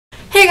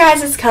Hey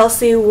guys, it's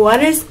Kelsey.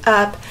 What is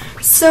up?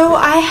 So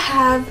I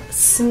have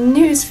some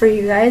news for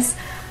you guys.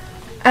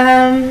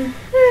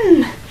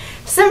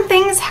 Some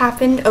things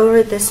happened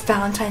over this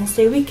Valentine's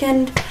Day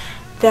weekend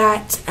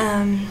that,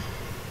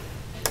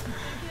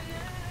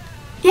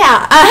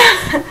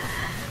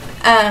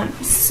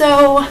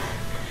 so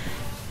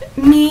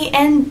me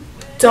and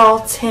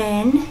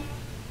Dalton,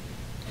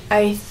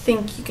 I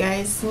think you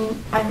guys,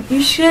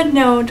 you should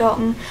know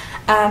Dalton.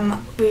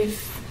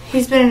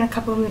 He's been in a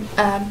couple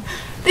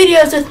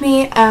videos with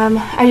me.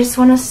 I just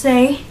want to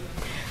say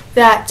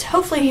that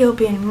hopefully he'll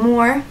be in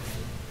more.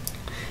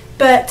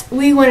 But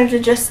we wanted to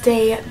just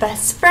stay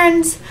best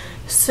friends,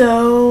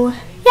 so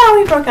yeah,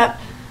 we broke up.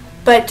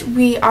 But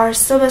we are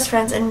still best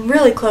friends and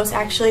really close,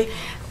 actually.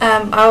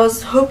 I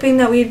was hoping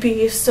that we'd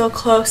be still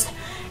close,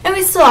 and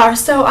we still are,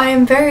 so I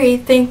am very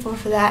thankful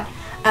for that.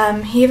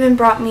 He even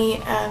brought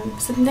me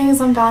some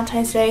things on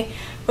Valentine's Day,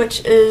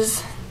 which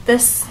is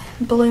this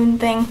balloon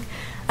thing.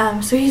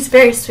 So he's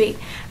very sweet.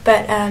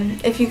 But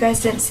if you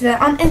guys didn't see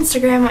that on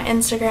Instagram, my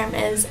Instagram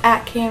is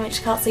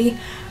 @KMHKelsey.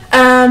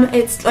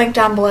 It's linked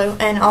down below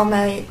and all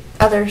my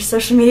other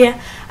social media.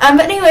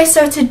 But anyway,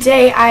 so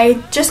today I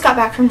just got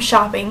back from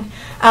shopping.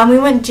 We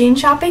went jean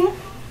shopping,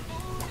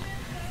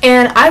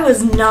 and I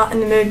was not in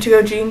the mood to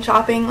go jean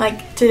shopping.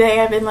 Like today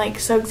I've been like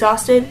so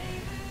exhausted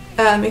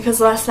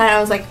because last night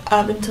I was like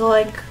up until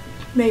like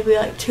maybe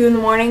like 2 in the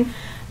morning.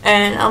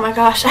 And oh my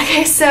gosh.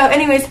 Okay, so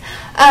anyways,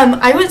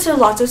 I went to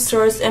lots of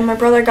stores and my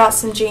brother got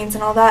some jeans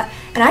and all that,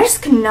 and I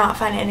just could not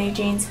find any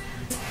jeans.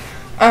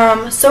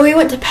 So we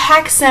went to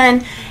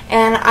PacSun,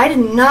 and I did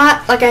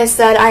not, like I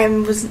said,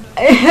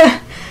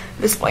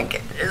 this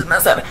blanket is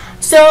messed up.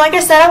 So like I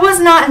said, I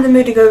was not in the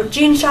mood to go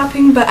jean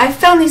shopping, but I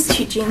found these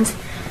cute jeans.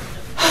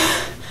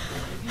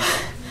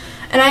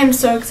 And I am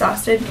so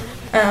exhausted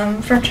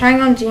from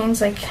trying on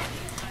jeans,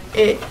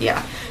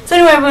 yeah. So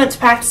anyway, I went to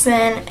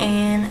PacSun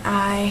and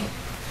I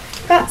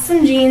got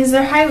some jeans.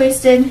 They're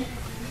high-waisted.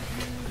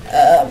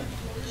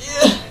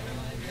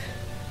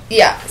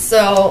 Yeah,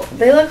 so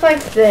they look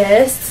like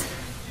this.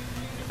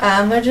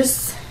 They're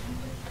just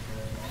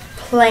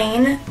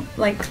plain,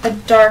 like a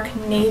dark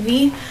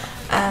navy.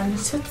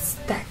 So it's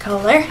that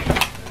color.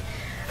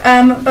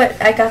 But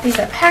I got these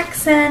at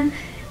PacSun,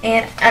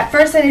 and at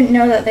first I didn't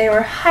know that they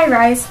were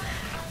high-rise,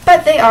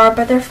 but they are.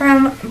 But they're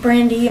from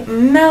Brandy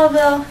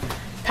Melville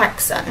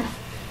PacSun.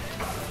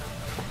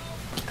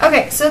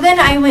 Okay, so then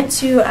I went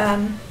to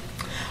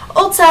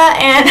Ulta,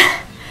 and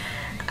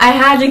I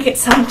had to get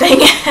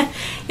something.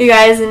 You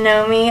guys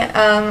know me.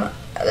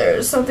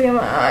 There's something in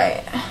my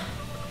eye.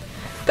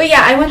 But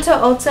yeah, I went to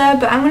Ulta,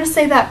 but I'm going to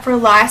save that for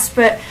last.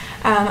 But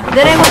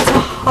then I went to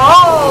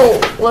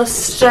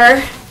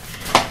Hollister,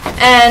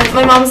 and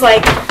my mom's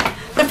like,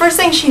 the first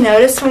thing she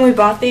noticed when we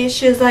bought these,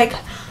 she was like,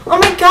 "Oh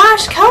my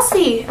gosh,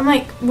 Kelsey." I'm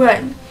like,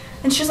 "What?"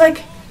 And she's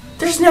like,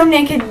 "There's no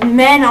naked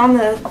men on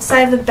the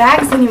side of the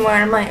bags anymore."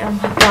 And I'm like, oh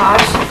my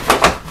gosh.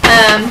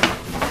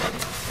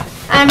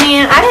 I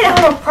mean, I didn't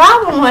have a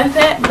problem with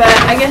it, but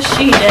I guess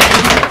she did.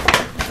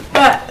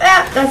 But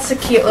that's a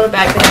cute little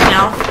bag thing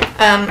now.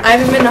 I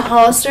haven't been to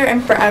Hollister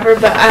in forever,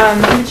 but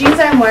the jeans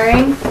I'm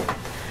wearing,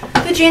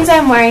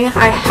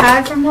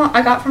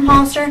 I got from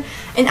Hollister,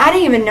 and I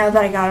didn't even know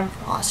that I got them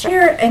from Hollister.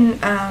 Here, and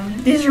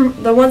these are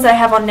the ones I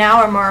have on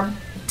now are more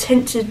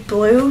tinted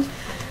blue.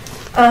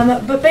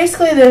 But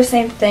basically they're the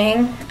same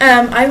thing.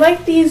 I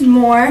like these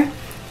more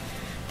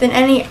than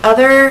any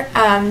other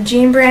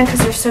jean brand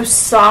because they're so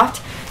soft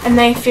and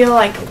they feel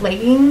like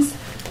leggings,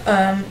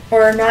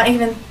 or not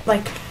even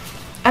like,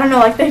 I don't know,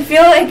 like they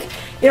feel like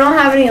you don't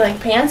have any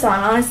like pants on,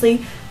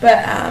 honestly.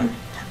 But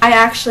I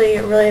actually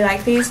really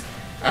like these.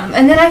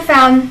 And then I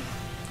found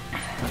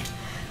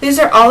these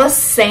are all the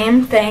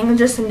same thing,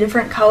 just in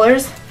different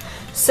colors.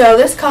 So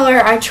this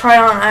color I tried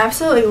on. I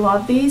absolutely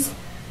love these.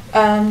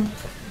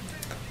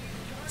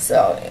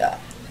 So yeah,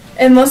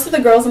 and most of the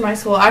girls in my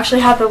school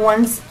actually have the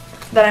ones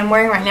that I'm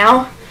wearing right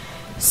now.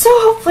 So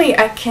hopefully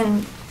I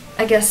can,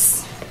 I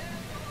guess,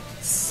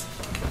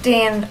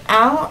 stand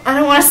out. I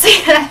don't want to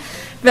say that,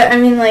 but I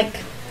mean,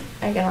 like,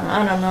 I don't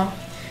know.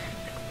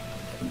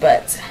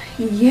 But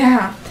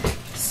yeah,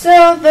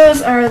 so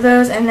those are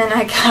those, and then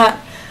I got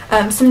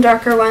some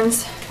darker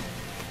ones,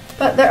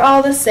 but they're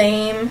all the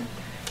same,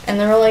 and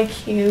they're really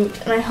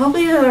cute. And I hope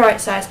these are the right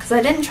size because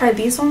I didn't try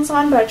these ones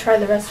on, but I tried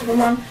the rest of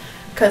them on.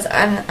 Because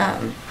I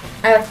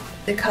have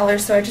the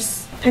colors, so I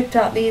just picked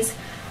out these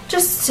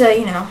just to,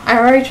 you know, I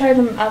already tried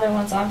the other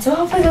ones on, so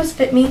hopefully those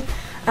fit me.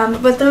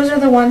 But those are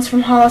the ones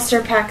from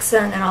Hollister,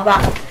 PacSun, and all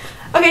that.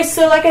 Okay,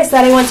 so like I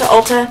said, I went to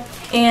Ulta,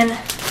 and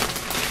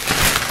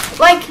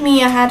like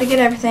me, I had to get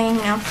everything,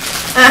 you know,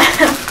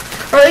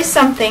 or at least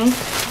something,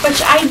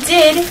 which I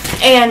did,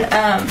 and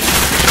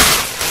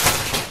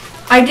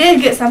I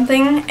did get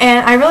something,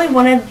 and I really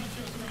wanted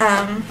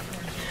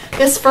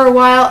this for a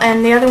while,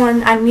 and the other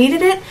one I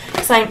needed it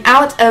because I'm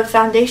out of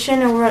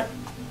foundation or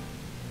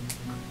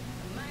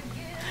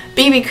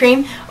BB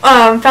cream,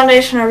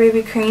 foundation or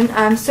BB cream.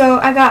 So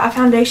I got a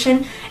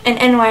foundation in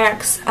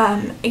NYX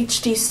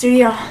HD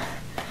Studio.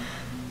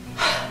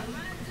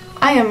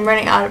 I am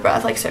running out of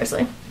breath, like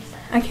seriously.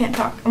 I can't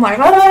talk. I'm like,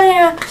 oh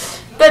yeah.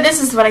 But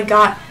this is what I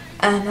got.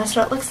 That's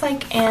what it looks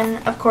like.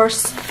 And of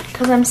course,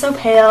 because I'm so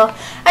pale,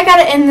 I got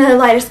it in the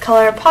lightest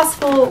color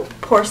possible,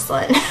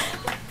 porcelain.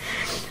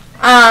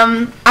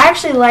 I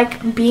actually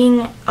like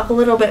being a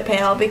little bit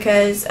pale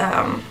because,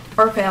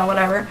 or pale,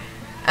 whatever.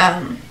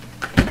 I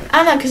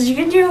don't know, because you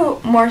can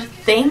do more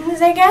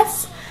things, I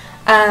guess.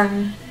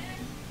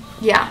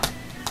 Yeah.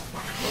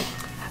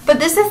 But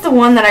this is the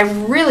one that I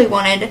really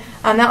wanted.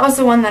 That was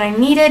the one that I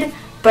needed,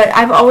 but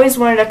I've always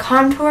wanted a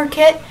contour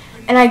kit,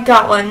 and I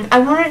got one. I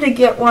wanted to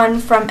get one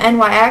from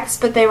NYX,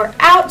 but they were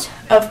out,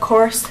 of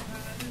course.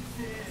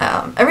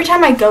 Every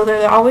time I go there,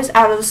 they're always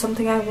out of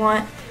something I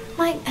want.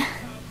 Like,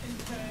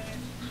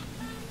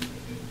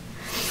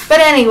 but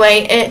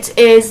anyway, it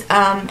is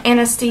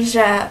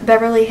Anastasia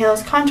Beverly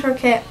Hills Contour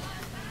Kit,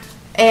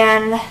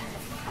 and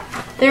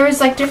there was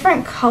like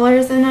different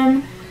colors in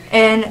them,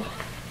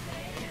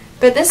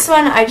 but this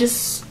one I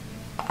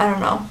don't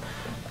know,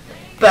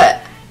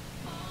 but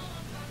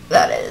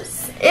that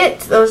is it.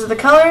 Those are the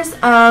colors.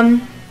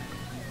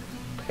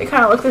 They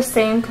kind of look the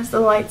same because the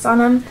light's on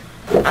them.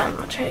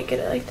 I'll try to get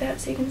it like that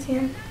so you can see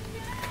them.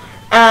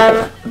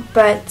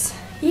 But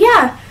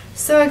yeah,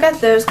 so I got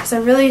those because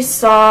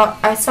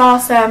I saw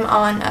some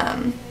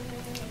on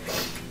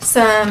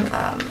some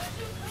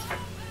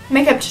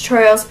makeup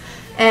tutorials,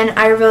 and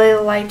I really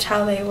liked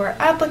how they were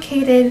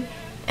applicated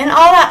and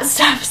all that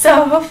stuff,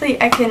 so hopefully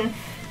I can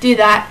do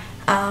that.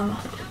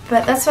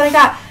 But that's what I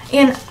got.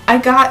 And I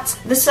got,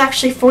 this is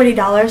actually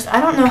 $40. I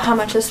don't know how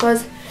much this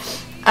was.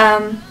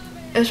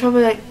 It was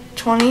probably like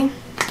 20.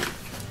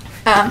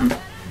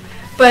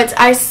 But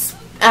I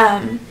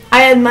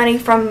had money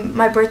from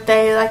my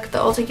birthday, like the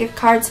Ulta gift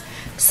cards,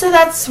 so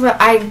that's what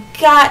I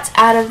got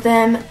out of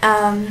them.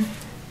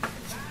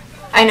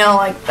 I know,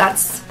 like,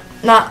 that's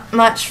not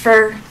much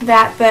for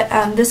that,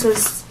 but this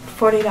was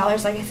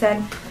 $40, like I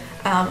said.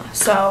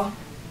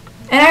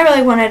 And I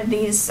really wanted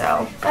these,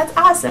 so that's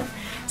awesome.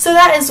 So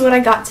that is what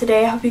I got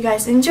today. I hope you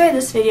guys enjoyed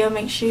this video.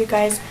 Make sure you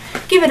guys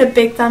give it a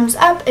big thumbs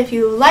up if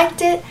you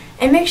liked it.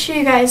 And make sure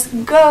you guys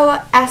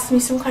go ask me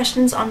some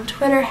questions on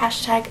Twitter,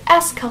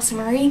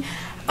 #AskKelseyMarie.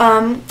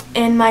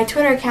 And my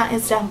Twitter account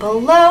is down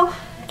below.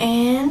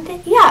 And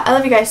yeah, I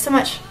love you guys so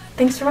much.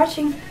 Thanks for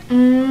watching.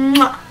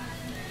 Mwah.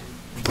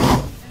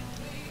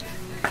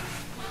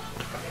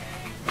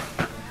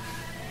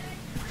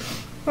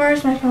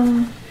 Where's my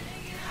phone?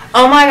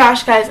 Oh my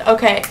gosh, guys.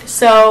 Okay,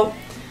 so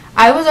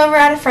I was over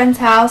at a friend's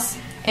house,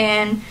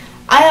 and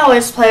I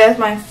always play with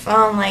my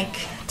phone,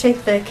 like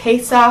take the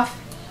case off,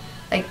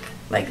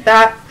 like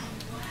that.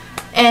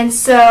 And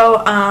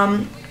so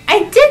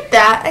I did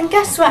that, and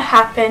guess what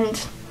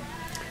happened?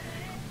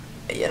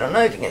 You don't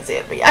know if you can see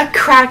it, but I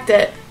cracked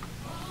it.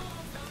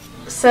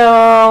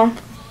 So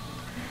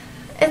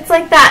it's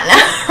like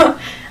that now.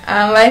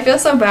 I feel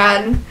so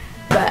bad,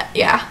 but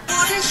yeah.